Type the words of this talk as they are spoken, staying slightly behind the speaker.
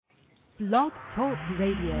Blog Talk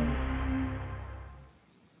Radio.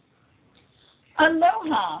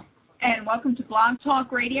 Aloha, and welcome to Blog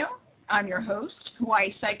Talk Radio. I'm your host,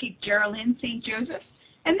 Hawaii Psychic Geraldine St. Joseph,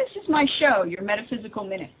 and this is my show, your Metaphysical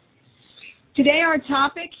Minute. Today our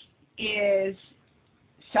topic is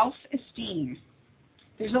self-esteem.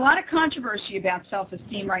 There's a lot of controversy about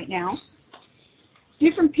self-esteem right now.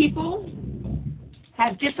 Different people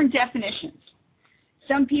have different definitions.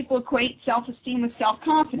 Some people equate self-esteem with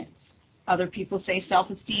self-confidence. Other people say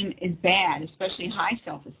self-esteem is bad, especially high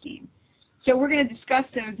self-esteem. So we're going to discuss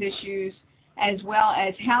those issues as well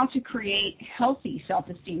as how to create healthy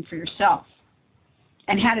self-esteem for yourself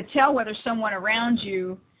and how to tell whether someone around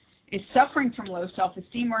you is suffering from low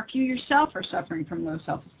self-esteem or if you yourself are suffering from low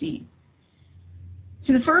self-esteem.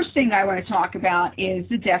 So the first thing I want to talk about is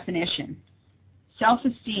the definition.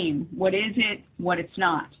 Self-esteem, what is it, what it's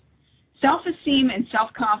not. Self-esteem and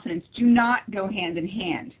self-confidence do not go hand in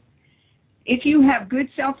hand. If you have good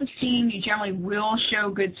self-esteem, you generally will show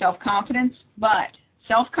good self-confidence, but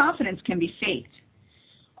self-confidence can be faked.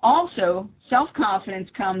 Also, self-confidence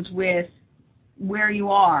comes with where you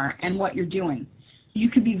are and what you're doing. You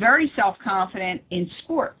could be very self-confident in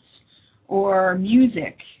sports or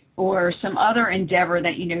music or some other endeavor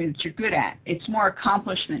that you know that you're good at. It's more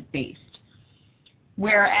accomplishment-based.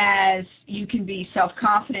 Whereas you can be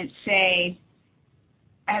self-confident, say,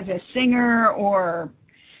 as a singer or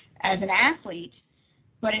as an athlete,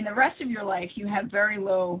 but in the rest of your life you have very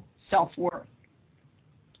low self-worth.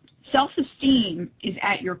 Self-esteem is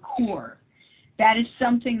at your core. That is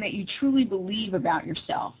something that you truly believe about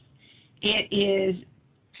yourself. It is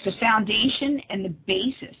the foundation and the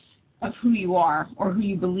basis of who you are or who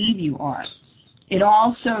you believe you are. It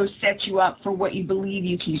also sets you up for what you believe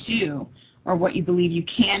you can do or what you believe you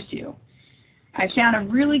can't do. I found a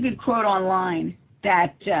really good quote online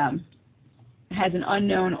that has an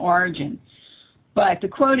unknown origin. But the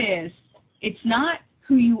quote is, "It's not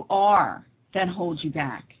who you are that holds you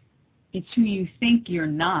back. It's who you think you're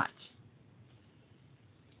not."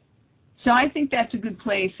 So I think that's a good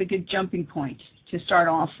place, a good jumping point to start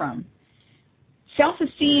off from.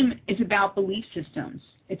 Self-esteem is about belief systems.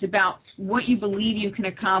 It's about what you believe you can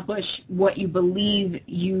accomplish, what you believe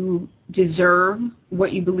you deserve,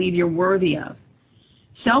 what you believe you're worthy of.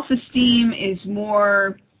 Self-esteem is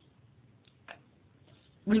more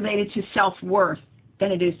related to self-worth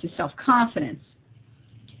than it is to self-confidence.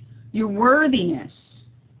 Your worthiness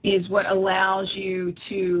is what allows you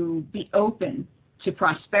to be open to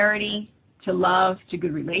prosperity, to love, to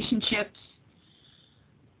good relationships.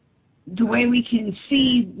 The way we can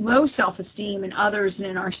see low self-esteem in others and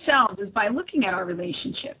in ourselves is by looking at our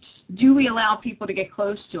relationships. Do we allow people to get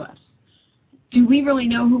close to us? Do we really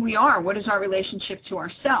know who we are? What is our relationship to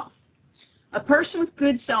ourselves? A person with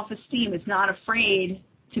good self-esteem is not afraid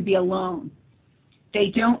to be alone. They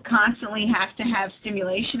don't constantly have to have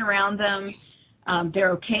stimulation around them.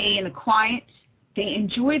 They're okay in the quiet. They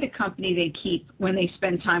enjoy the company they keep when they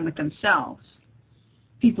spend time with themselves.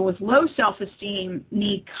 People with low self-esteem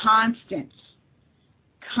need constant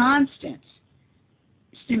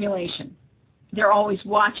stimulation. They're always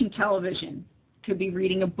watching television, could be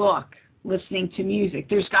reading a book, listening to music.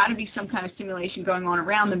 There's got to be some kind of stimulation going on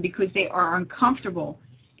around them because they are uncomfortable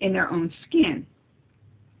in their own skin.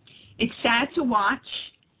 It's sad to watch,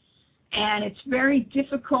 and it's very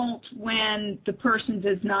difficult when the person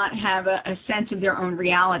does not have a sense of their own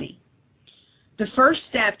reality. The first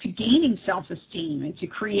step to gaining self-esteem and to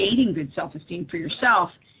creating good self-esteem for yourself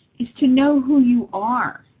is to know who you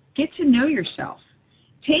are. Get to know yourself.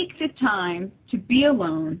 Take the time to be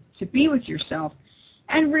alone, to be with yourself,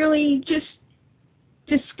 and really just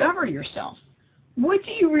discover yourself. What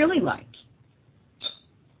do you really like?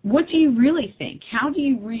 What do you really think? How do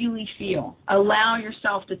you really feel? Allow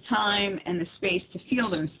yourself the time and the space to feel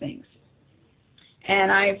those things.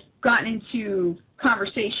 And I've gotten into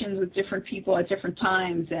conversations with different people at different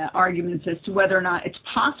times, arguments as to whether or not it's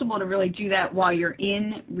possible to really do that while you're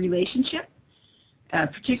in relationship,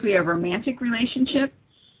 particularly a romantic relationship.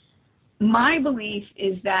 My belief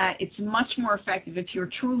is that it's much more effective if you're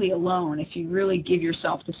truly alone, if you really give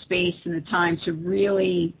yourself the space and the time to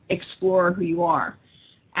really explore who you are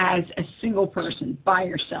as a single person by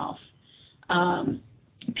yourself.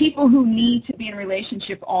 People who need to be in a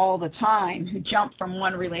relationship all the time, who jump from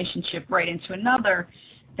one relationship right into another,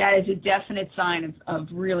 that is a definite sign of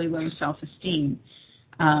really low self-esteem.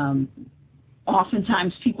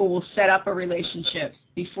 Oftentimes people will set up a relationship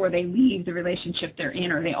before they leave the relationship they're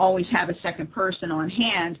in, or they always have a second person on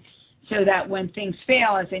hand so that when things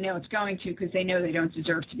fail, as they know it's going to because they know they don't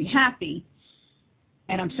deserve to be happy,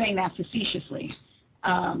 and I'm saying that facetiously,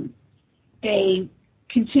 they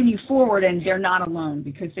continue forward and they're not alone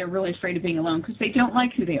because they're really afraid of being alone because they don't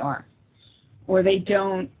like who they are, or they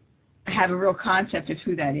don't have a real concept of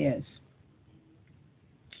who that is.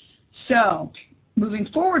 So, moving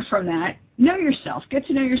forward from that, know yourself, get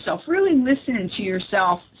to know yourself, really listen to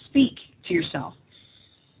yourself, speak to yourself.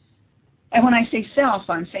 And when I say self,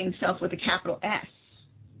 I'm saying self with a capital S.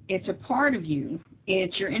 It's a part of you,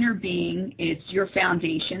 it's your inner being, it's your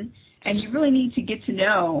foundation, and you really need to get to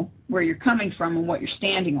know where you're coming from and what you're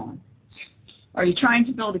standing on. Are you trying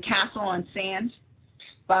to build a castle on sand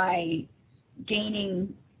by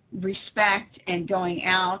gaining respect and going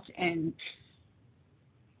out and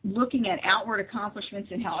looking at outward accomplishments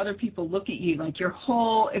and how other people look at you? Like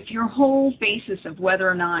if your whole basis of whether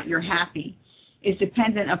or not you're happy is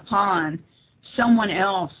dependent upon someone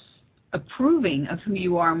else approving of who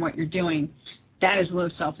you are and what you're doing, that is low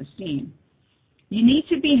self-esteem. You need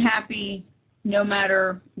to be happy no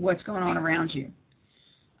matter what's going on around you.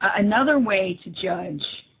 Another way to judge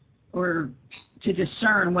or to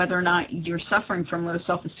discern whether or not you're suffering from low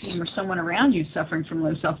self-esteem or someone around you suffering from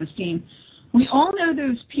low self-esteem, we all know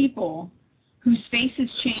those people whose faces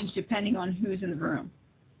change depending on who's in the room.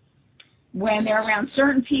 When they're around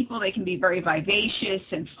certain people, they can be very vivacious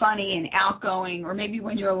and funny and outgoing, or maybe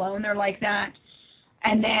when you're alone they're like that.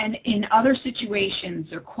 And then in other situations,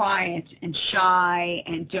 they're quiet and shy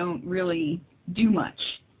and don't really do much.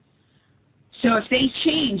 So if they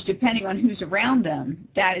change depending on who's around them,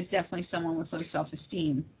 that is definitely someone with low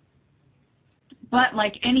self-esteem. But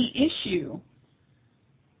like any issue,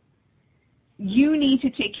 you need to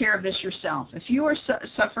take care of this yourself. If you are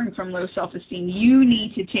suffering from low self-esteem, you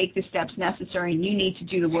need to take the steps necessary and you need to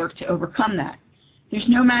do the work to overcome that. There's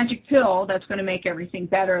no magic pill that's going to make everything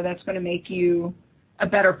better, that's going to make you a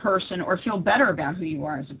better person or feel better about who you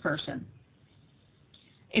are as a person.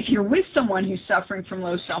 If you're with someone who's suffering from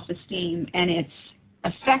low self-esteem and it's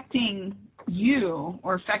affecting you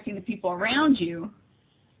or affecting the people around you,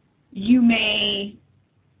 you may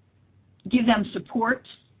give them support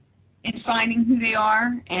in finding who they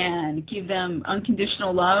are and give them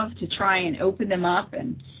unconditional love to try and open them up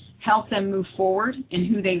and help them move forward in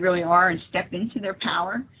who they really are and step into their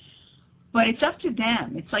power. But it's up to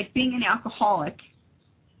them. It's like being an alcoholic,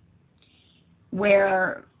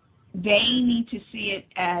 where they need to see it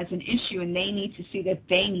as an issue and they need to see that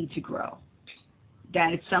they need to grow,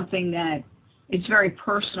 that it's something that is very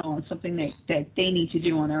personal and something that they need to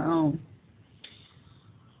do on their own.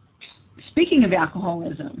 Speaking of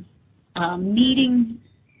alcoholism, needing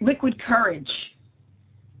liquid courage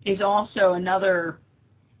is also another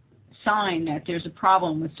sign that there's a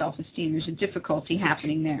problem with self-esteem. There's a difficulty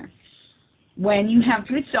happening there. When you have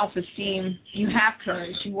good self-esteem, you have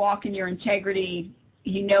courage. You walk in your integrity.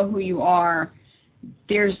 You know who you are.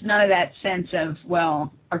 There's none of that sense of,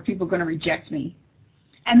 well, are people going to reject me?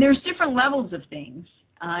 And there's different levels of things.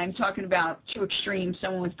 I'm talking about two extremes,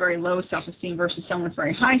 someone with very low self-esteem versus someone with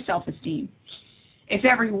very high self-esteem. If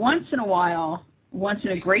every once in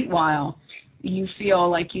a great while, you feel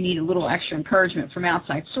like you need a little extra encouragement from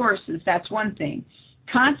outside sources, that's one thing.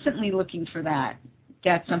 Constantly looking for that,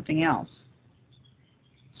 that's something else.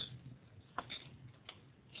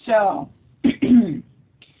 So, the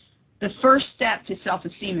first step to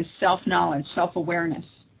self-esteem is self-knowledge, self-awareness.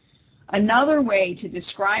 Another way to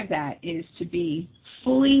describe that is to be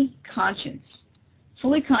fully conscious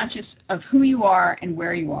of who you are and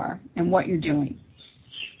where you are and what you're doing.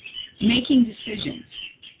 Making decisions,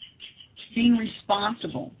 being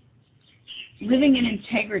responsible, living in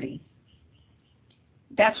integrity.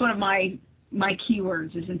 That's one of my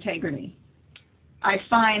keywords is integrity. I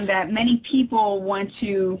find that many people want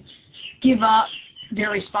to give up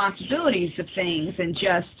their responsibilities of things and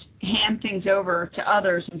just hand things over to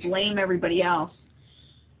others and blame everybody else.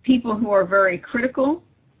 People who are very critical,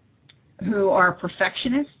 who are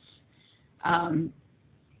perfectionists,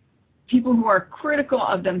 people who are critical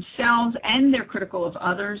of themselves and they're critical of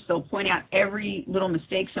others. They'll point out every little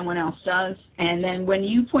mistake someone else does, and then when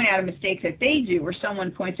you point out a mistake that they do or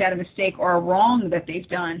someone points out a mistake or a wrong that they've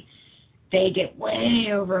done, they get way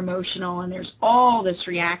over emotional and there's all this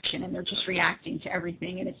reaction and they're just reacting to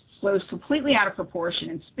everything and it flows completely out of proportion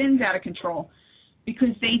and spins out of control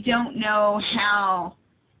because they don't know how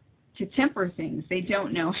to temper things. They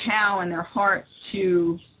don't know how in their heart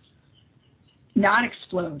to not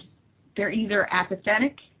explode. They're either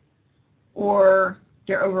apathetic or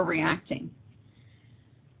they're overreacting.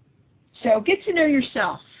 So get to know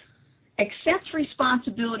yourself. Accept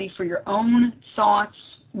responsibility for your own thoughts,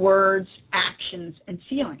 words, actions, and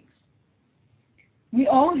feelings. We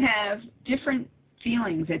all have different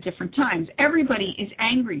feelings at different times. Everybody is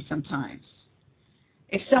angry sometimes.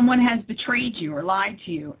 If someone has betrayed you or lied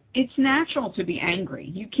to you, it's natural to be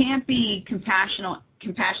angry. You can't be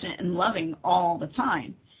compassionate and loving all the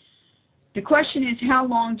time. The question is, how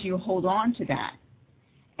long do you hold on to that?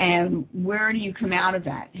 And where do you come out of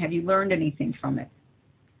that? Have you learned anything from it?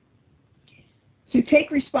 So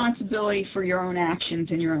take responsibility for your own actions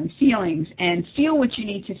and your own feelings, and feel what you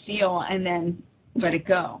need to feel, and then let it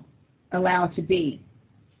go. Allow it to be.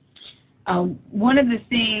 One of the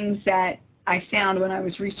things that I found when I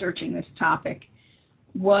was researching this topic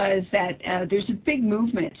was that there's a big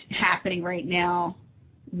movement happening right now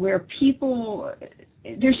where people,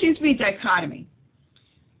 there seems to be a dichotomy.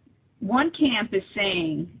 One camp is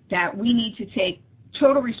saying that we need to take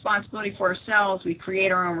total responsibility for ourselves. We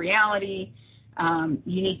create our own reality.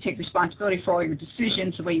 You need to take responsibility for all your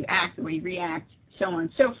decisions, the way you act, the way you react, so on and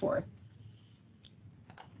so forth.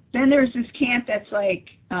 Then there's this camp that's like,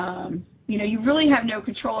 you really have no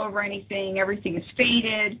control over anything. Everything is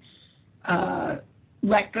fated.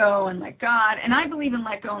 Let go and let God. And I believe in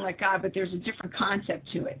let go and let God, but there's a different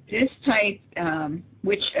concept to it. This type,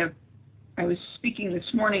 which I was speaking this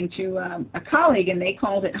morning to a colleague, and they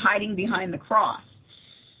called it hiding behind the cross.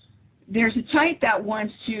 There's a type that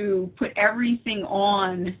wants to put everything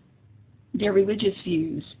on their religious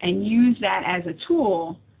views and use that as a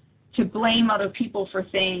tool to blame other people for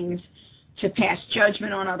things, to pass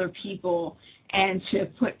judgment on other people, and to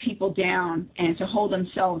put people down, and to hold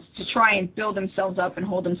themselves, to try and build themselves up and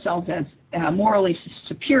hold themselves as morally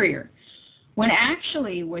superior. When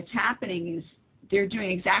actually what's happening is they're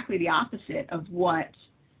doing exactly the opposite of what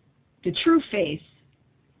the true faith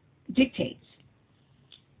dictates.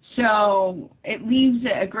 So it leaves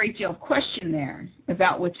a great deal of question there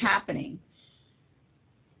about what's happening.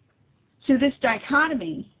 So this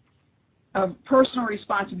dichotomy of personal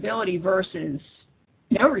responsibility versus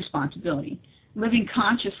no responsibility, living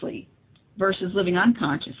consciously versus living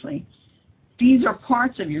unconsciously, these are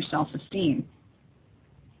parts of your self-esteem.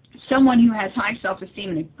 Someone who has high self-esteem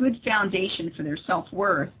and a good foundation for their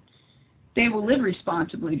self-worth, they will live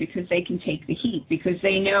responsibly because they can take the heat, because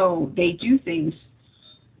they know they do things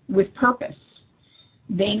with purpose.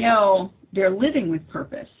 They know they're living with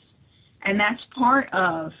purpose. And that's part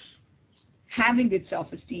of having good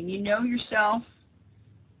self-esteem. You know yourself,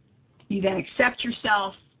 you then accept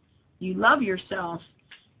yourself, you love yourself,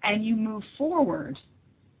 and you move forward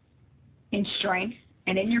in strength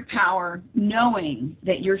and in your power, knowing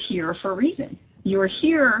that you're here for a reason. You're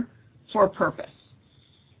here for a purpose.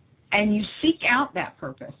 And you seek out that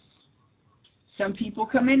purpose. Some people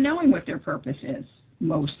come in knowing what their purpose is.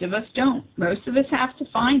 Most of us don't. Most of us have to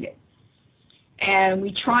find it. And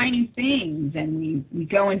we try new things, and we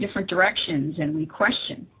go in different directions, and we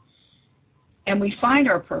question. And we find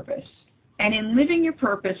our purpose. And in living your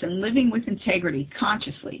purpose and living with integrity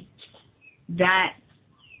consciously, that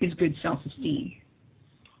is good self-esteem.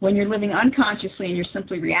 When you're living unconsciously and you're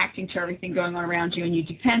simply reacting to everything going on around you, and you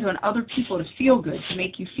depend on other people to feel good, to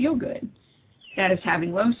make you feel good, that is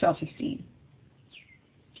having low self-esteem.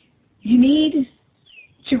 You need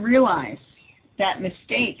to realize that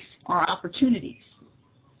mistakes are opportunities.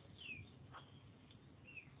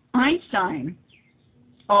 Einstein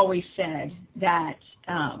always said that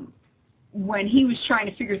when he was trying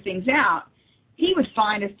to figure things out, he would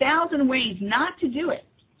find 1,000 ways not to do it.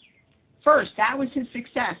 First, that was his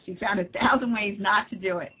success. He found 1,000 ways not to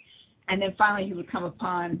do it. And then finally he would come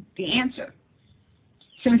upon the answer.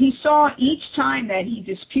 So he saw each time that he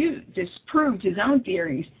disproved his own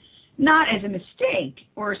theories, not as a mistake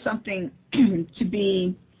or something to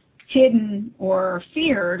be hidden or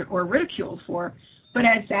feared or ridiculed for, but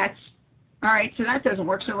as that's, all right, so that doesn't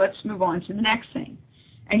work, so let's move on to the next thing.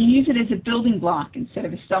 And you use it as a building block instead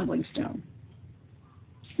of a stumbling stone.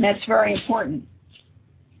 And that's very important.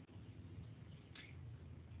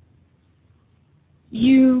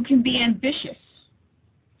 You can be ambitious.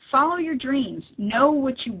 Follow your dreams. Know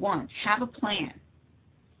what you want. Have a plan.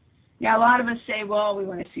 Now, a lot of us say, well, we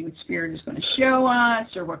want to see what Spirit is going to show us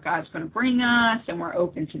or what God's going to bring us, and we're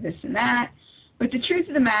open to this and that. But the truth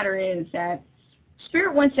of the matter is that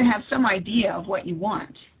Spirit wants to have some idea of what you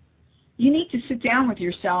want. You need to sit down with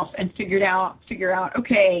yourself and figure out,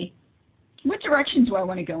 okay, what direction do I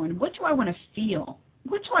want to go in? What do I want to feel?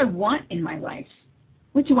 What do I want in my life?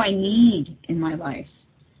 What do I need in my life?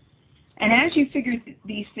 And as you figure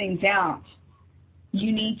these things out,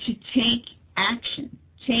 you need to take action.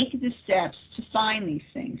 Take the steps to find these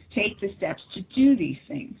things. Take the steps to do these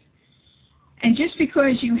things. And just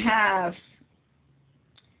because you have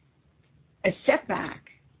a setback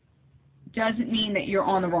doesn't mean that you're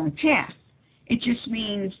on the wrong path. It just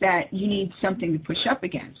means that you need something to push up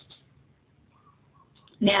against.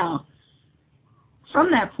 Now,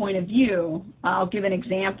 from that point of view, I'll give an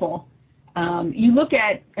example. You look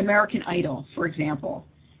at American Idol, for example.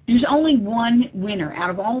 There's only one winner. Out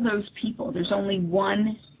of all those people, there's only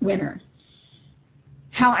one winner.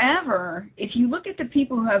 However, if you look at the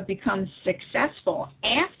people who have become successful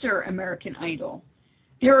after American Idol,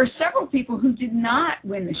 there are several people who did not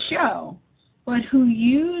win the show, but who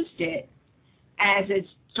used it as a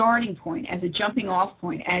starting point, as a jumping off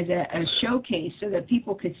point, as a showcase so that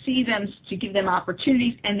people could see them, to give them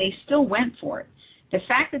opportunities, and they still went for it. The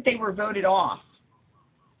fact that they were voted off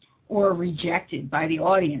or rejected by the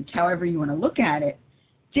audience, however you want to look at it,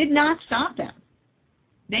 did not stop them.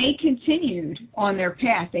 They continued on their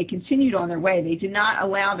path. They continued on their way. They did not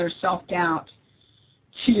allow their self-doubt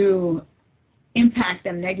to impact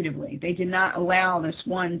them negatively. They did not allow this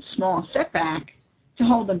one small setback to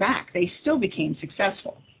hold them back. They still became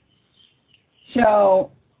successful.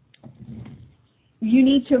 So you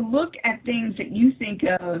need to look at things that you think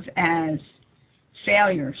of as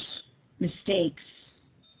failures, mistakes,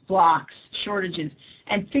 blocks, shortages,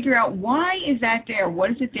 and figure out, why is that there?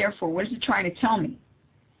 What is it there for? What is it trying to tell me?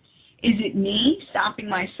 Is it me stopping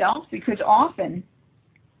myself? Because often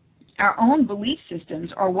our own belief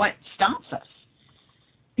systems are what stops us,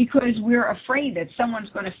 because we're afraid that someone's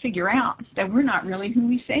going to figure out that we're not really who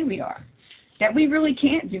we say we are, that we really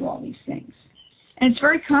can't do all these things. And it's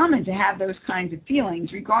very common to have those kinds of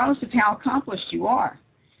feelings regardless of how accomplished you are.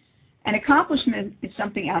 An accomplishment is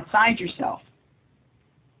something outside yourself.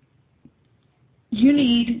 You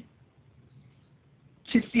need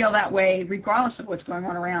to feel that way regardless of what's going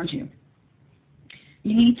on around you.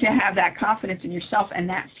 You need to have that confidence in yourself and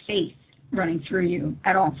that faith running through you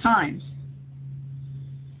at all times.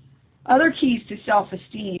 Other keys to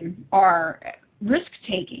self-esteem are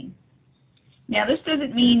risk-taking. Now, this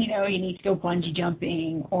doesn't mean, you need to go bungee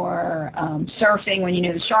jumping or surfing when you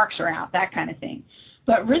know the sharks are out, that kind of thing.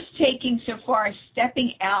 But risk-taking so far as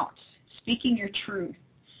stepping out, speaking your truth,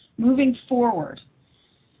 moving forward.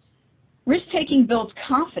 Risk-taking builds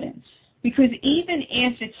confidence, because even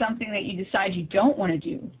if it's something that you decide you don't want to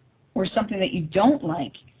do or something that you don't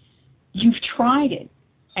like, you've tried it,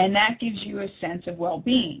 and that gives you a sense of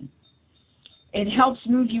well-being. It helps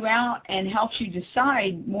move you out and helps you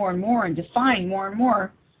decide more and more and define more and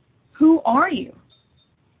more, who are you?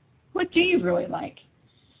 What do you really like?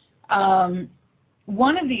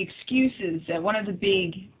 One of the excuses, one of the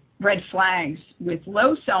big red flags with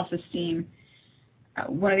low self-esteem,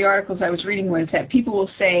 one of the articles I was reading was that people will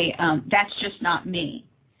say, that's just not me.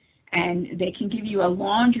 And they can give you a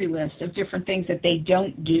laundry list of different things that they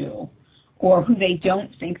don't do or who they don't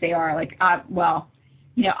think they are. Like, I'm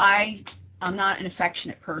not an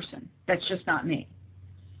affectionate person. That's just not me.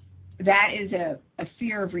 That is a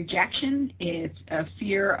fear of rejection. It's a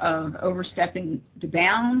fear of overstepping the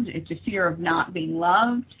bounds. It's a fear of not being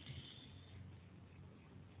loved.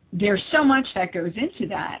 There's so much that goes into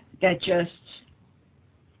that just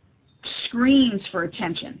screams for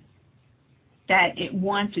attention, that it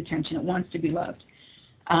wants attention, it wants to be loved.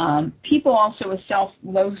 People also with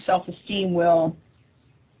low self-esteem will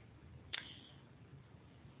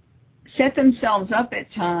set themselves up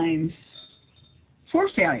at times for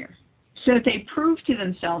failure, so that they prove to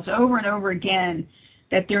themselves over and over again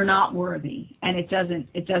that they're not worthy, and it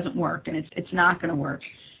doesn't work, and it's not going to work.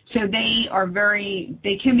 So they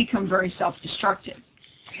can become very self-destructive.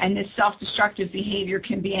 And this self-destructive behavior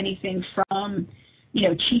can be anything from,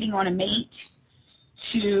 cheating on a mate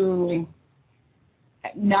to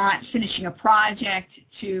not finishing a project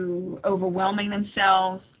to overwhelming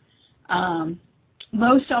themselves.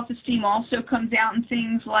 Low self-esteem also comes out in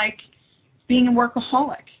things like being a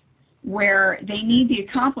workaholic, where they need the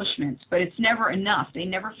accomplishments, but it's never enough. They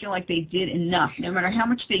never feel like they did enough. No matter how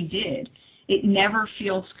much they did, it never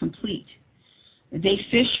feels complete. They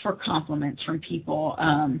fish for compliments from people,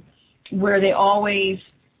 where they always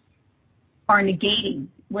are negating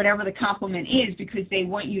whatever the compliment is because they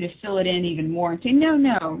want you to fill it in even more and say, no,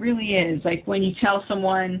 it really is. Like when you tell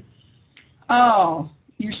someone, oh,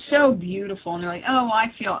 you're so beautiful, and they're like, oh, well,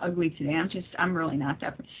 I feel ugly today. I'm really not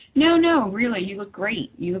that. No, really, you look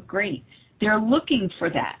great. You look great. They're looking for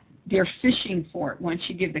that. They're fishing for it once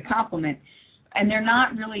you give the compliment, and they're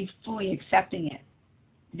not really fully accepting it.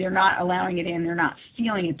 They're not allowing it in. They're not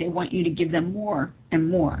feeling it. They want you to give them more and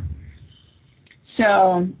more.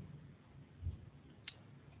 So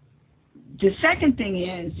the second thing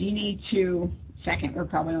is we're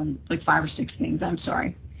probably on like 5 or 6 things. I'm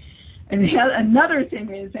sorry. And another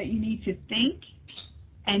thing is that you need to think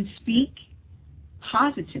and speak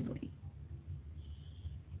positively.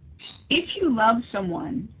 If you love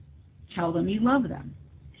someone, tell them you love them.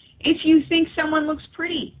 If you think someone looks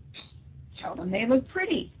pretty, tell them they look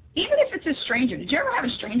pretty. Even if it's a stranger. Did you ever have a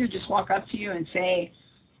stranger just walk up to you and say,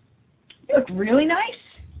 you look really nice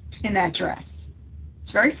in that dress?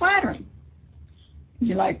 It's very flattering.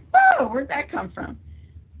 You're like, whoa, where'd that come from?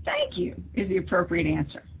 Thank you is the appropriate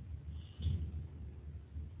answer.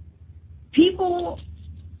 People,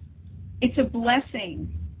 it's a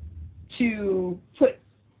blessing to put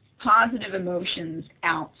positive emotions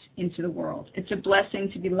out into the world. It's a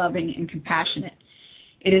blessing to be loving and compassionate.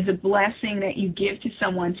 It is a blessing that you give to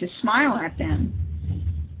someone to smile at them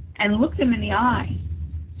and look them in the eye.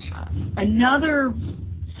 Another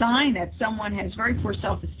sign that someone has very poor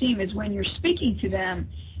self-esteem is when you're speaking to them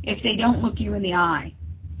if they don't look you in the eye.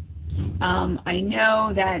 I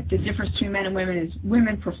know that the difference between men and women is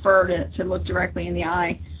women prefer to look directly in the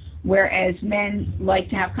eye, whereas men like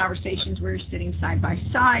to have conversations where you're sitting side by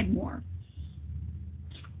side more.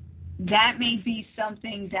 That may be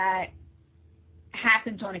something that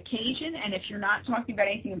happens on occasion, and if you're not talking about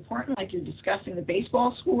anything important, like you're discussing the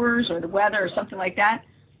baseball scores or the weather or something like that,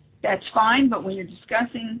 that's fine. But when you're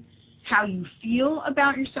discussing how you feel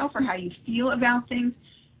about yourself or how you feel about things,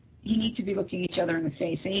 you need to be looking each other in the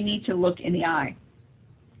face, and you need to look in the eye.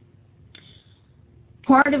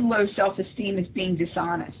 Part of low self-esteem is being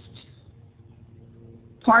dishonest.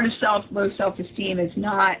 Part of low self-esteem is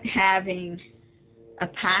not having a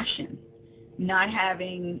passion, not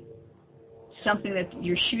having something that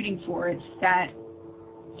you're shooting for. It's that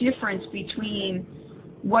difference between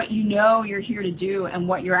what you know you're here to do and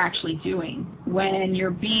what you're actually doing. When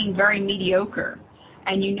you're being very mediocre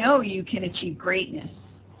and you know you can achieve greatness,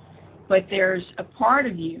 but there's a part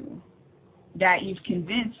of you that you've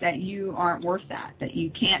convinced that you aren't worth that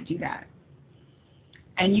you can't do that.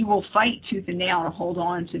 And you will fight tooth and nail to hold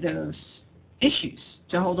on to those issues,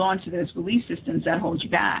 to hold on to those belief systems that hold you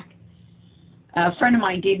back. A friend of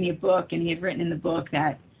mine gave me a book, and he had written in the book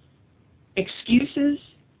that excuses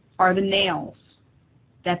are the nails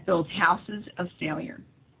that build houses of failure.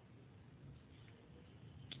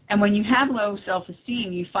 And when you have low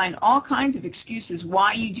self-esteem, you find all kinds of excuses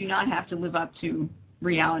why you do not have to live up to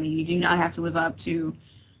reality. You do not have to live up to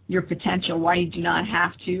your potential, why you do not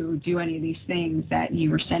have to do any of these things that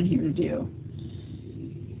you were sent here to do.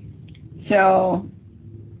 So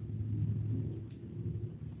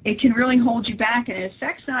it can really hold you back, and it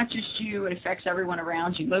affects not just you, it affects everyone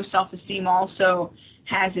around you. Low self-esteem also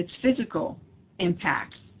has its physical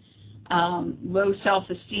impacts. Low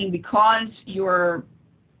self-esteem, because your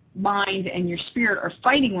mind and your spirit are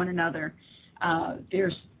fighting one another,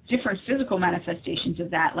 there's different physical manifestations of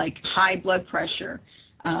that, like high blood pressure,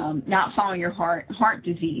 not following your heart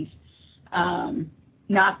disease,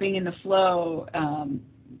 not being in the flow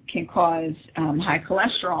can cause high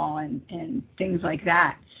cholesterol and things like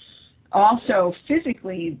that. Also,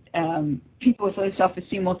 physically, people with low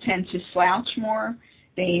self-esteem will tend to slouch more.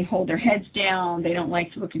 They hold their heads down. They don't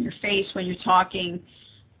like to look in your face when you're talking.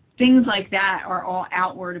 Things like that are all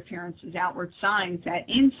outward appearances, outward signs that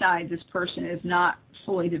inside this person is not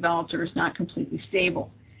fully developed or is not completely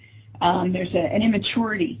stable. There's an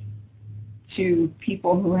immaturity to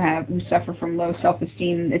people who suffer from low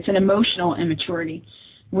self-esteem. It's an emotional immaturity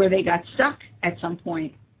where they got stuck at some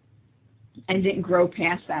point and didn't grow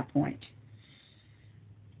past that point.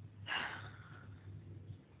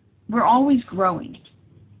 We're always growing,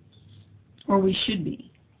 or we should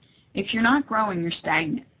be. If you're not growing, you're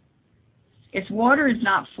stagnant. If water is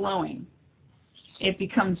not flowing, it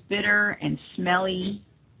becomes bitter and smelly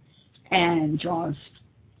and draws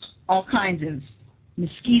all kinds of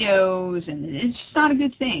mosquitoes, and it's just not a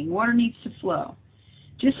good thing. Water needs to flow,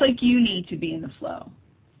 just like you need to be in the flow.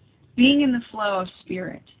 Being in the flow of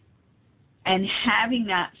spirit and having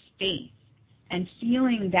that faith and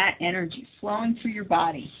feeling that energy flowing through your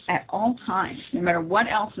body at all times, no matter what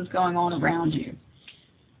else is going on around you,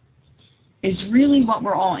 is really what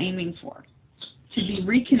we're all aiming for. To be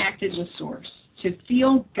reconnected with Source, to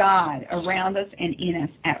feel God around us and in us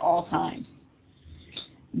at all times.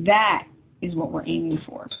 That is what we're aiming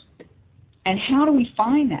for. And how do we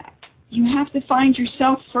find that? You have to find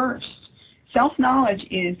yourself first. Self-knowledge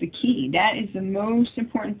is the key. That is the most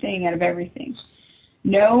important thing out of everything.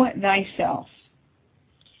 Know thyself.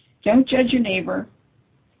 Don't judge your neighbor.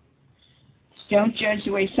 Don't judge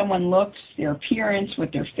the way someone looks, their appearance,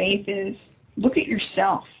 what their faith is. Look at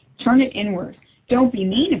yourself. Turn it inward. Don't be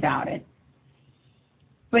mean about it,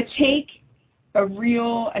 but take a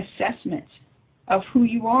real assessment of who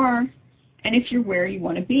you are and if you're where you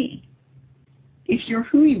want to be, if you're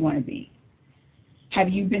who you want to be. Have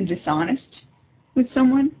you been dishonest with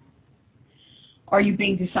someone? Are you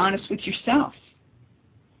being dishonest with yourself?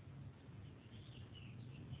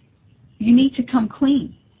 You need to come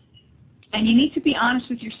clean. And you need to be honest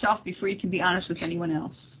with yourself before you can be honest with anyone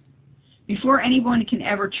else. Before anyone can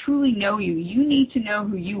ever truly know you, you need to know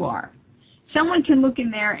who you are. Someone can look in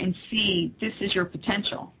there and see this is your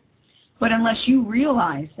potential. But unless you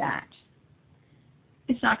realize that,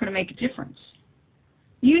 it's not going to make a difference.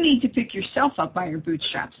 You need to pick yourself up by your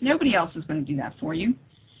bootstraps. Nobody else is going to do that for you.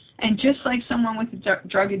 And just like someone with a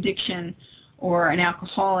drug addiction or an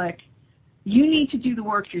alcoholic, you need to do the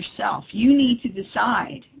work yourself. You need to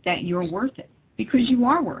decide that you're worth it, because you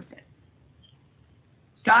are worth it.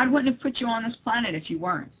 God wouldn't have put you on this planet if you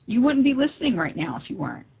weren't. You wouldn't be listening right now if you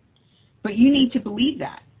weren't. But you need to believe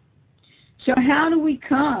that. So how do we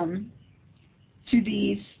come to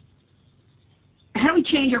these, how do we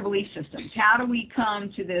change our belief systems? How do we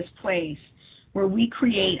come to this place where we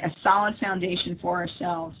create a solid foundation for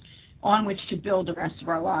ourselves on which to build the rest of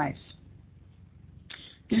our lives?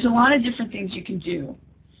 There's a lot of different things you can do.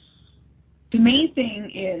 The main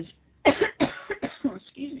thing is,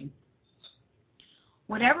 excuse me,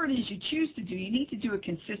 whatever it is you choose to do, you need to do it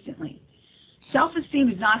consistently. Self-esteem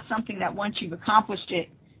is not something that once you've accomplished it,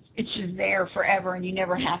 it's just there forever and you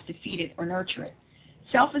never have to feed it or nurture it.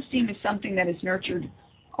 Self-esteem is something that is nurtured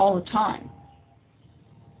all the time.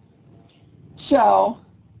 So,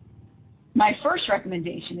 my first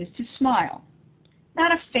recommendation is to smile.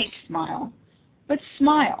 Not a fake smile, but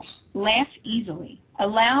smile. Laugh easily.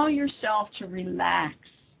 Allow yourself to relax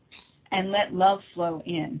and let love flow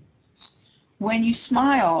in. When you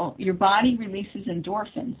smile, your body releases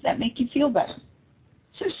endorphins that make you feel better.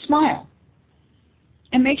 So smile.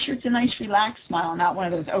 And make sure it's a nice relaxed smile, not one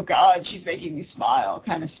of those, oh God, she's making me smile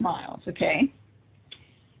kind of smiles, okay?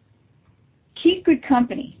 Keep good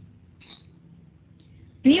company.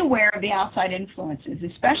 Be aware of the outside influences,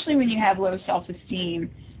 especially when you have low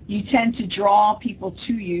self-esteem. You tend to draw people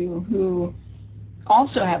to you who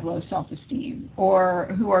also have low self-esteem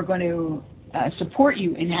or who are going to support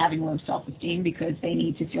you in having low self-esteem because they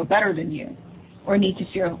need to feel better than you or need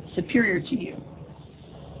to feel superior to you.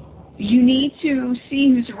 You need to see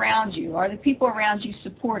who's around you. Are the people around you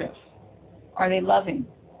supportive? Are they loving?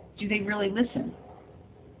 Do they really listen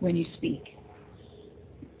when you speak?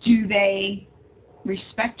 Do they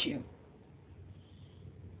respect you?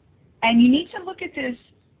 And you need to look at this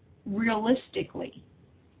realistically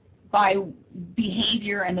by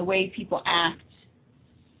behavior and the way people act,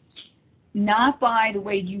 not by the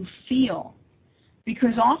way you feel.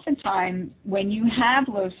 Because oftentimes when you have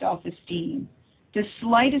low self-esteem, the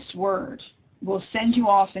slightest word will send you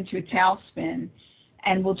off into a tailspin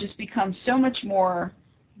and will just become so much more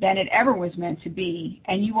than it ever was meant to be,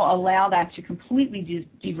 and you will allow that to completely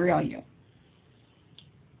derail you.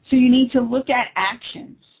 So you need to look at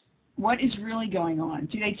actions. What is really going on?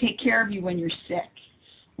 Do they take care of you when you're sick?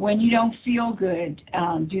 When you don't feel good,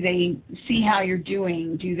 do they see how you're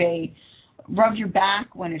doing? Do they rub your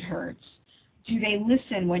back when it hurts? Do they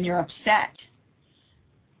listen when you're upset?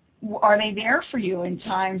 Are they there for you in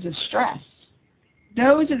times of stress?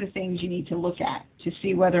 Those are the things you need to look at to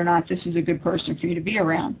see whether or not this is a good person for you to be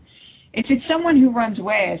around. If it's someone who runs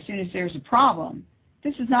away as soon as there's a problem,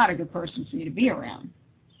 this is not a good person for you to be around.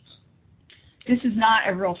 This is not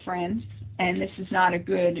a real friend, and this is not a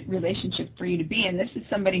good relationship for you to be in. This is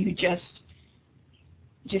somebody who just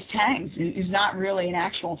hangs, is not really an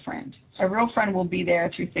actual friend. A real friend will be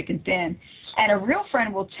there through thick and thin, and a real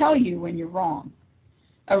friend will tell you when you're wrong.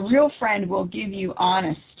 A real friend will give you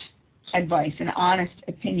honest advice and honest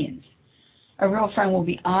opinions. A real friend will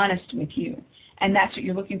be honest with you, and that's what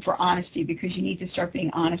you're looking for, honesty, because you need to start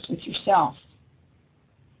being honest with yourself.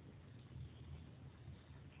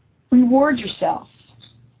 Reward yourself.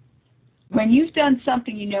 When you've done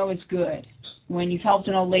something you know is good, when you've helped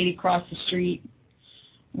an old lady cross the street,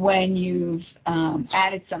 when you've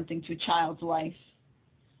added something to a child's life,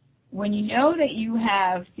 when you know that you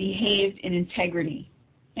have behaved in integrity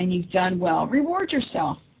and you've done well, reward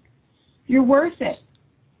yourself. You're worth it.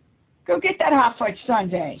 Go get that hot fudge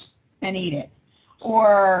sundae and eat it.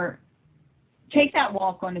 Or take that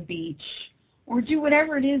walk on the beach. Or do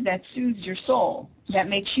whatever it is that soothes your soul, that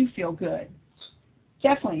makes you feel good.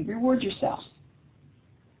 Definitely reward yourself.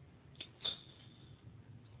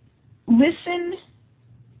 Listen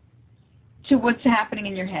to what's happening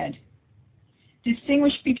in your head.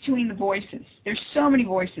 Distinguish between the voices. There's so many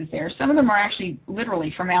voices there. Some of them are actually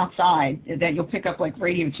literally from outside that you'll pick up, like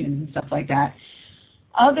radio tunes and stuff like that.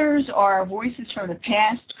 Others are voices from the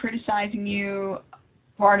past criticizing you.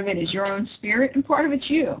 Part of it is your own spirit, and part of it's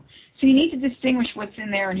you. So you need to distinguish what's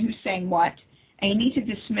in there and who's saying what, and you need to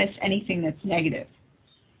dismiss anything that's negative.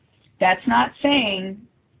 That's not saying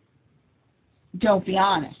don't be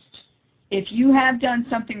honest. If you have done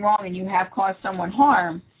something wrong and you have caused someone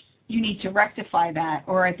harm, you need to rectify that,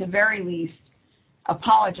 or at the very least,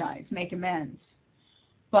 apologize, make amends.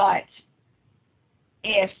 But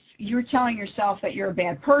if you're telling yourself that you're a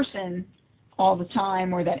bad person all the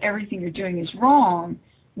time, or that everything you're doing is wrong,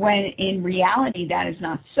 when in reality that is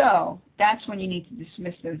not so, that's when you need to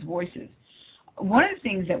dismiss those voices. One of the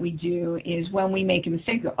things that we do is when we make a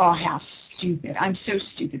mistake, go, oh, how stupid. I'm so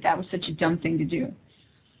stupid. That was such a dumb thing to do.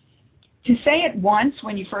 To say it once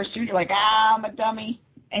when you first do it, you're like, I'm a dummy.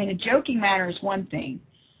 And in a joking manner is one thing.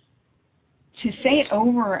 To say it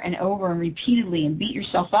over and over and repeatedly and beat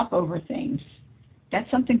yourself up over things, that's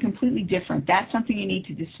something completely different. That's something you need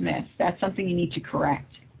to dismiss. That's something you need to correct.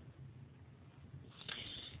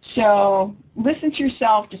 So listen to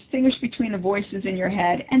yourself, distinguish between the voices in your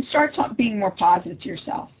head, and start being more positive to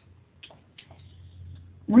yourself.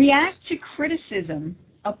 React to criticism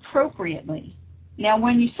appropriately. Now,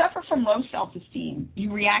 when you suffer from low self-esteem,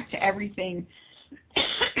 you react to everything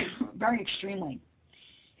very extremely.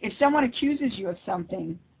 If someone accuses you of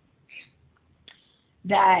something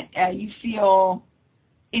that you feel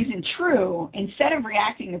isn't true, instead of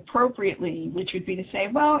reacting appropriately, which would be to say,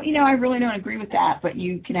 well, I really don't agree with that, but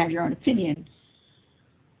you can have your own opinion,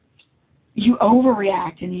 you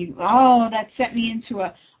overreact and that sent me into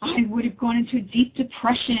I would have gone into a deep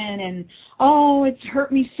depression, and it's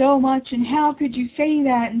hurt me so much, and how could you say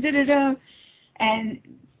that, and da-da-da. And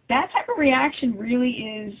that type of reaction really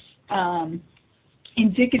is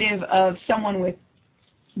indicative of someone with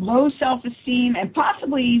low self-esteem, and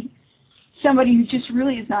possibly somebody who just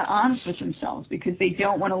really is not honest with themselves because they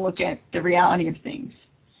don't want to look at the reality of things.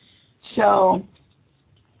 So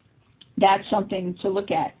that's something to look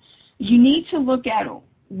at. You need to look at,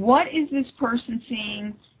 what is this person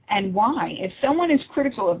seeing and why? If someone is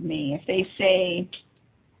critical of me, if they say,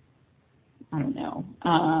 I don't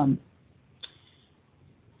know,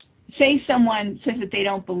 say someone says that they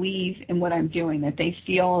don't believe in what I'm doing, that they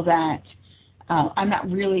feel that I'm not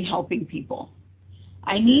really helping people,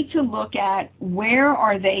 I need to look at, where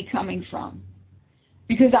are they coming from?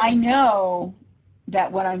 Because I know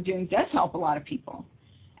that what I'm doing does help a lot of people.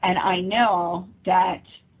 And I know that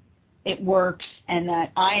it works and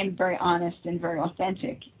that I am very honest and very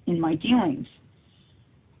authentic in my dealings.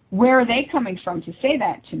 Where are they coming from to say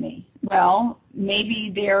that to me? Well,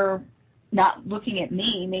 maybe they're not looking at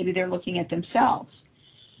me. Maybe they're looking at themselves.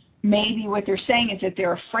 Maybe what they're saying is that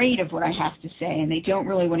they're afraid of what I have to say and they don't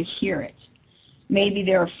really want to hear it. Maybe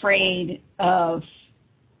they're afraid of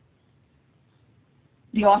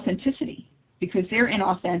the authenticity because they're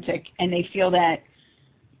inauthentic and they feel that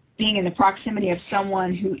being in the proximity of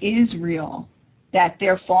someone who is real, that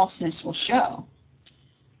their falseness will show.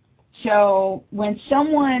 So when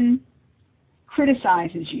someone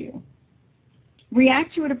criticizes you,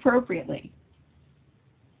 react to it appropriately.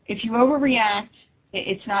 If you overreact,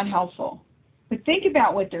 it's not helpful. But think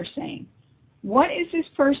about what they're saying. What is this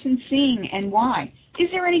person seeing and why?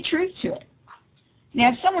 Is there any truth to it?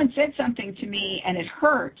 Now, if someone said something to me and it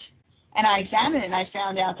hurt, and I examined it and I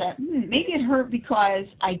found out that maybe it hurt because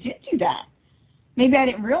I did do that. Maybe I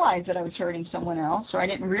didn't realize that I was hurting someone else, or I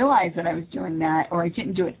didn't realize that I was doing that, or I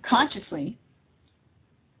didn't do it consciously.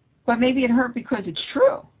 But maybe it hurt because it's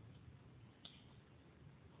true.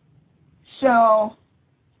 So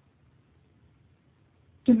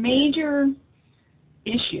the major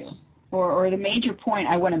issue, or the major point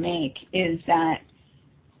I want to make, is that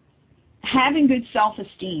having good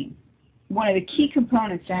self-esteem, one of the key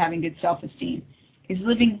components to having good self-esteem, is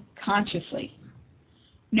living consciously,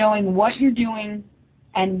 knowing what you're doing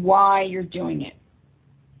and why you're doing it.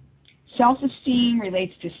 Self-esteem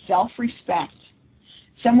relates to self-respect.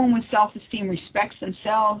 Someone with self-esteem respects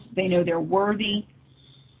themselves. They know they're worthy.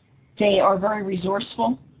 They are very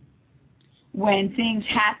resourceful. When things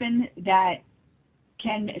happen that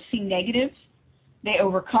can seem negative, they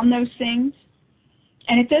overcome those things.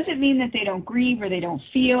 And it doesn't mean that they don't grieve or they don't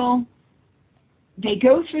feel. They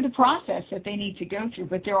go through the process that they need to go through,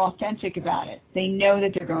 but they're authentic about it. They know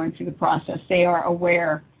that they're going through the process. They are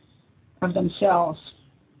aware of themselves.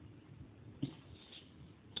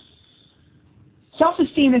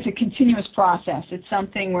 Self-esteem is a continuous process. It's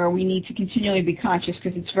something where we need to continually be conscious,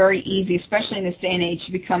 because it's very easy, especially in this day and age,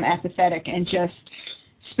 to become apathetic and just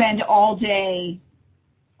spend all day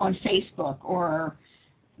on Facebook or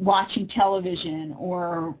watching television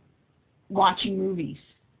or watching movies.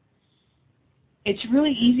 It's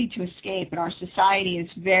really easy to escape, and our society is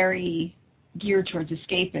very geared towards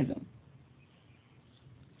escapism.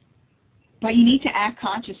 But you need to act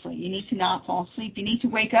consciously. You need to not fall asleep. You need to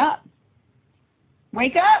wake up.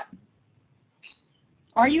 Wake up!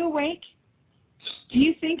 Are you awake? Do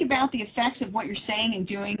you think about the effects of what you're saying and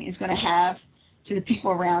doing is going to have to the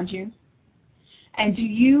people around you? And do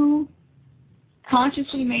you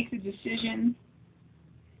consciously make the decision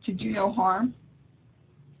to do no harm?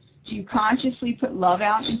 Do you consciously put love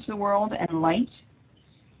out into the world and light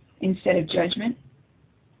instead of judgment?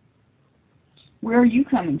 Where are you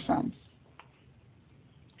coming from?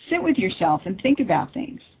 Sit with yourself and think about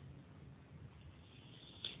things.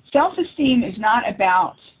 Self-esteem is not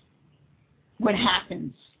about what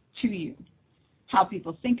happens to you, how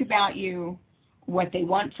people think about you, what they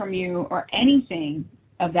want from you, or anything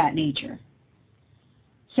of that nature.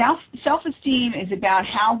 Self-esteem is about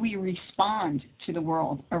how we respond to the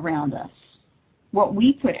world around us, what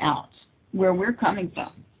we put out, where we're coming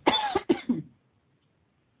from.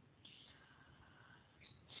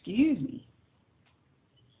 Excuse me.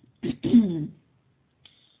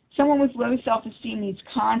 Someone with low self-esteem needs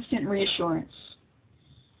constant reassurance.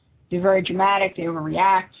 They're very dramatic, they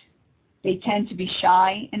overreact, they tend to be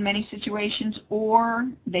shy in many situations, or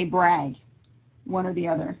they brag, one or the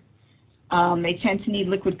other. They tend to need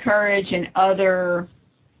liquid courage and other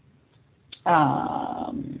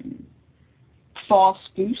false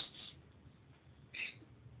boosts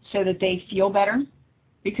so that they feel better,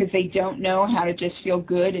 because they don't know how to just feel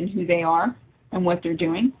good in who they are and what they're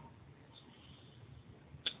doing.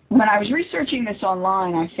 When I was researching this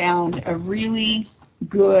online, I found a really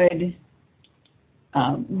good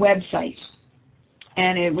website,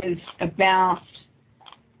 and it was about,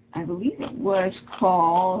 I believe it was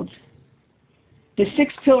called The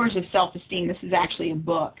 6 Pillars of Self-Esteem. This is actually a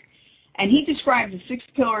book. And he described the 6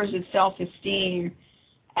 pillars of self-esteem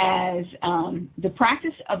as the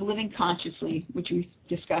practice of living consciously, which we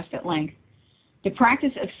discussed at length, the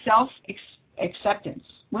practice of self-acceptance,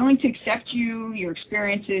 willing to accept you, your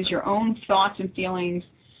experiences, your own thoughts and feelings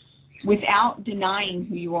without denying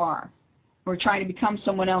who you are or trying to become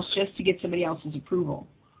someone else just to get somebody else's approval.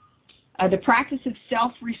 The practice of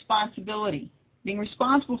self-responsibility, being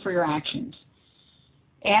responsible for your actions,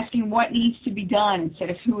 asking what needs to be done instead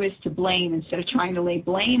of who is to blame, instead of trying to lay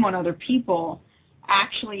blame on other people,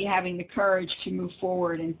 actually having the courage to move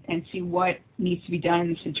forward and see what needs to be done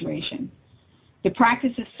in the situation. The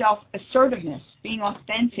practice of self-assertiveness, being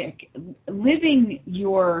authentic, living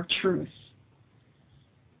your truth,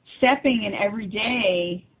 stepping in every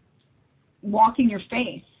day, walking your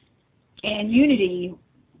faith. And unity,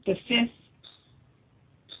 the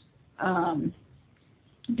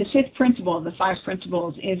fifth principle of the 5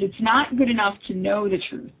 principles is it's not good enough to know the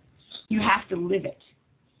truth. You have to live it.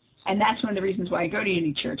 And that's one of the reasons why I go to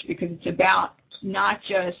Unity Church, because it's about not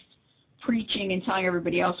just preaching and telling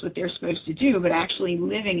everybody else what they're supposed to do, but actually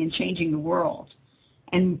living and changing the world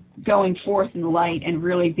and going forth in the light and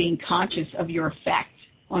really being conscious of your effect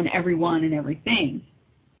on everyone and everything.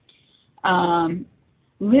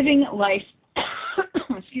 Living life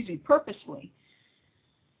purposefully.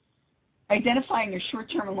 Identifying your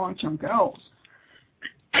short-term and long-term goals.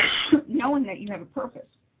 Knowing that you have a purpose.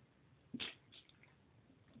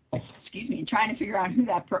 And trying to figure out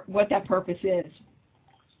what that purpose is.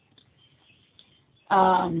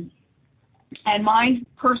 And my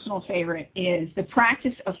personal favorite is the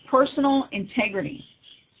practice of personal integrity.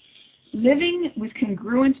 Living with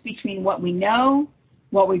congruence between what we know,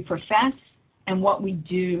 what we profess, and what we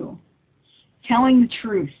do. Telling the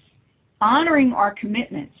truth. Honoring our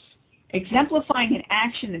commitments. Exemplifying in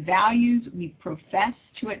action the values we profess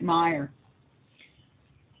to admire.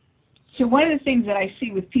 So one of the things that I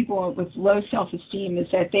see with people with low self-esteem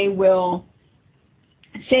is that they will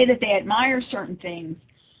say that they admire certain things,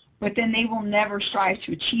 but then they will never strive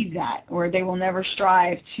to achieve that, or they will never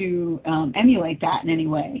strive to emulate that in any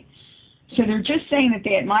way. So they're just saying that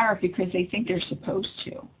they admire it because they think they're supposed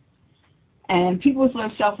to. And people with low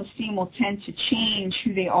self-esteem will tend to change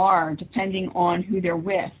who they are depending on who they're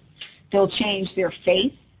with. They'll change their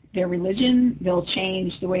faith, their religion, they'll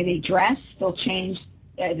change the way they dress, they'll change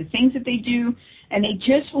the things that they do, and they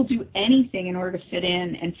just will do anything in order to fit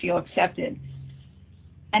in and feel accepted.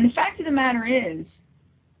 And the fact of the matter is,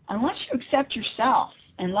 unless you accept yourself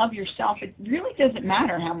and love yourself, it really doesn't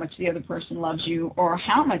matter how much the other person loves you or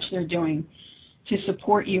how much they're doing to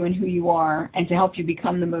support you and who you are and to help you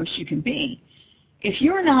become the most you can be. If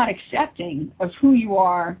you're not accepting of who you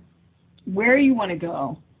are, where you want to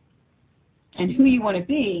go, and who you want to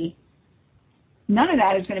be, none of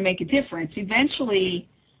that is going to make a difference. Eventually,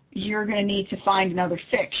 you're going to need to find another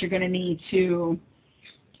fix. You're going to need to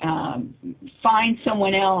find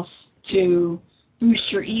someone else to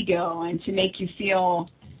boost your ego and to make you feel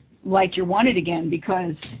like you're wanted again,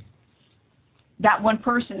 because that one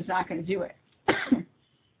person is not going to do it.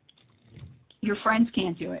 Your friends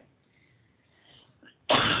can't do it.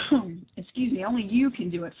 Excuse me, only you can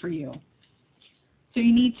do it for you. So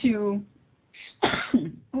you need to,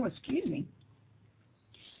 oh, excuse me.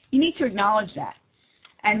 You need to acknowledge that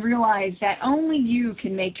and realize that only you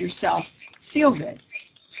can make yourself feel good.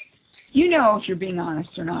 You know if you're being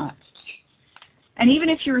honest or not. And even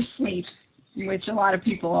if you're asleep, which a lot of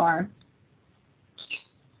people are,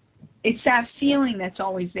 it's that feeling that's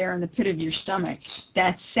always there in the pit of your stomach,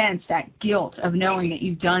 that sense, that guilt of knowing that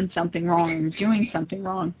you've done something wrong or you're doing something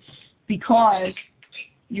wrong because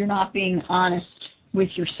you're not being honest with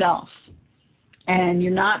yourself. And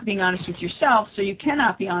you're not being honest with yourself, so you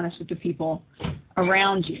cannot be honest with the people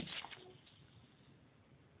around you.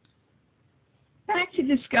 Back to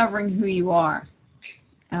discovering who you are.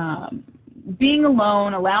 Being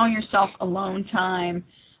alone, allowing yourself alone time,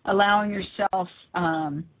 allowing yourself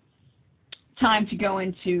time to go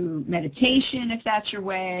into meditation if that's your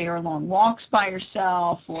way, or long walks by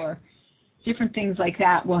yourself, or different things like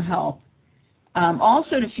that will help.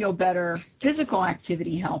 Also to feel better, physical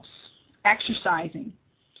activity helps. Exercising.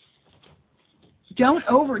 Don't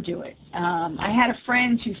overdo it. I had a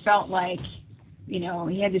friend who felt like,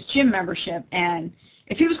 he had this gym membership, and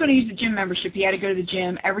if he was going to use the gym membership, he had to go to the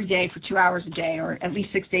gym every day for 2 hours a day, or at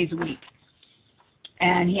least 6 days a week.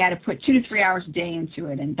 And he had to put 2 to 3 hours a day into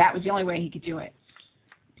it, and that was the only way he could do it.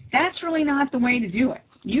 That's really not the way to do it.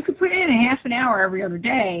 You could put in a half an hour every other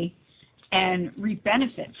day and reap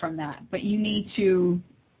benefit from that, but you need to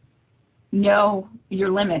know your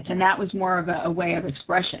limits, and that was more of a way of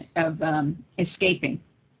expression, of escaping.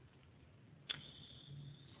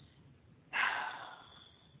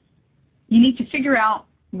 You need to figure out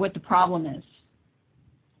what the problem is.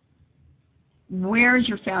 Where is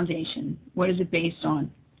your foundation? What is it based on?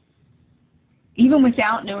 Even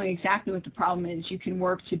without knowing exactly what the problem is, you can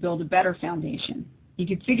work to build a better foundation. You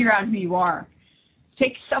can figure out who you are.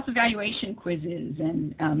 Take self-evaluation quizzes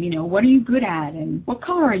and, what are you good at and what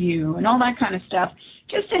color are you and all that kind of stuff,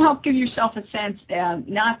 just to help give yourself a sense,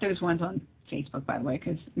 not those ones on Facebook, by the way,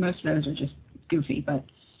 because most of those are just goofy, but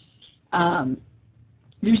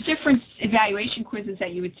there's different evaluation quizzes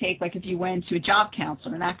that you would take, like if you went to a job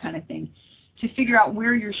counselor and that kind of thing, to figure out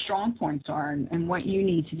where your strong points are and what you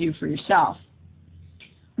need to do for yourself.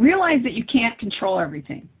 Realize that you can't control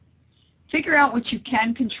everything. Figure out what you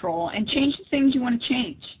can control and change the things you want to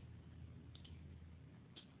change.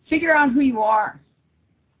 Figure out who you are.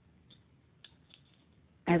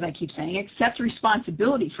 As I keep saying, accept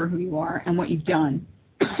responsibility for who you are and what you've done.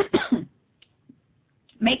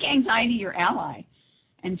 Make anxiety your ally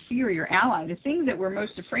and fear your ally. The things that we're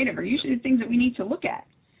most afraid of are usually the things that we need to look at.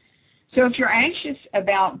 So if you're anxious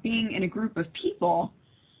about being in a group of people,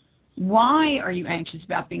 why are you anxious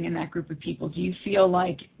about being in that group of people? Do you feel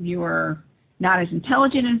like you're not as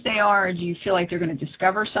intelligent as they are? Or do you feel like they're going to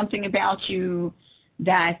discover something about you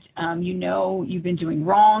that you've been doing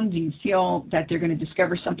wrong? Do you feel that they're going to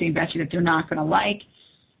discover something about you that they're not going to like?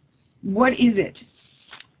 What is it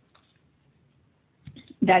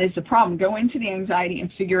that is the problem? Go into the anxiety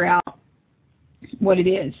and figure out what it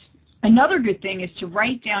is. Another good thing is to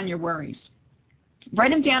write down your worries.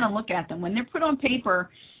 Write them down and look at them. When they're put on paper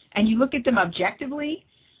and you look at them objectively,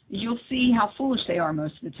 you'll see how foolish they are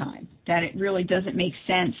most of the time, that it really doesn't make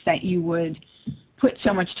sense that you would put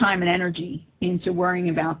so much time and energy into worrying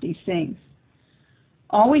about these things.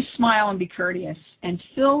 Always smile and be courteous, and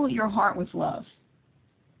fill your heart with love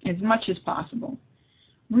as much as possible.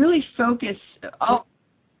 Really focus.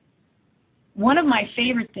 One of my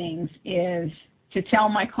favorite things is to tell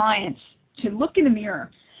my clients to look in the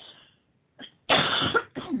mirror.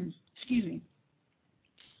 Excuse me.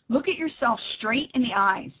 Look at yourself straight in the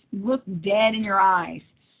eyes. Look dead in your eyes.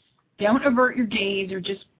 Don't avert your gaze or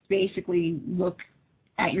just basically look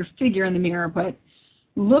at your figure in the mirror, but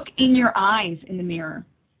look in your eyes in the mirror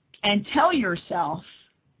and tell yourself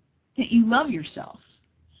that you love yourself.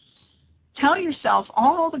 Tell yourself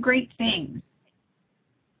all the great things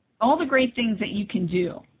that you can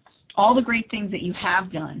do, all the great things that you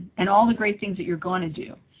have done, and all the great things that you're going to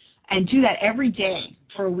do. And do that every day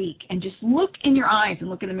for a week. And just look in your eyes and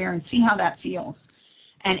look in the mirror and see how that feels.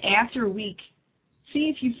 And after a week, see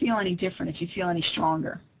if you feel any different, if you feel any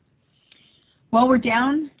stronger. Well, we're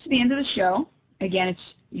down to the end of the show. Again, it's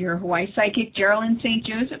your Hawaii Psychic, Geraldine St.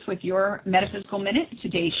 Joseph, with your Metaphysical Minute.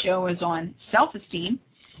 Today's show is on self-esteem.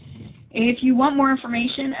 If you want more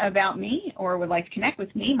information about me or would like to connect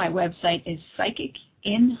with me, my website is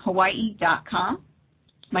psychicinhawaii.com.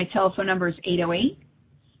 My telephone number is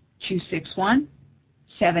 808-261-7866.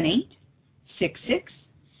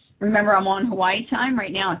 Remember, I'm on Hawaii time.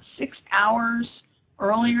 Right now it's 6 hours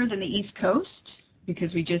earlier than the East Coast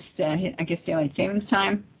because we just hit, I guess, daylight savings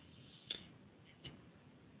time.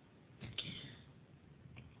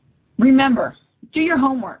 Remember, Do your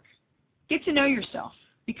homework. Get to know yourself.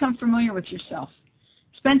 Become familiar with yourself.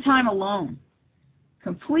 Spend time alone,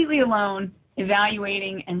 completely alone,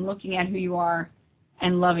 evaluating and looking at who you are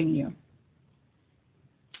and loving you.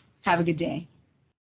 Have a good day.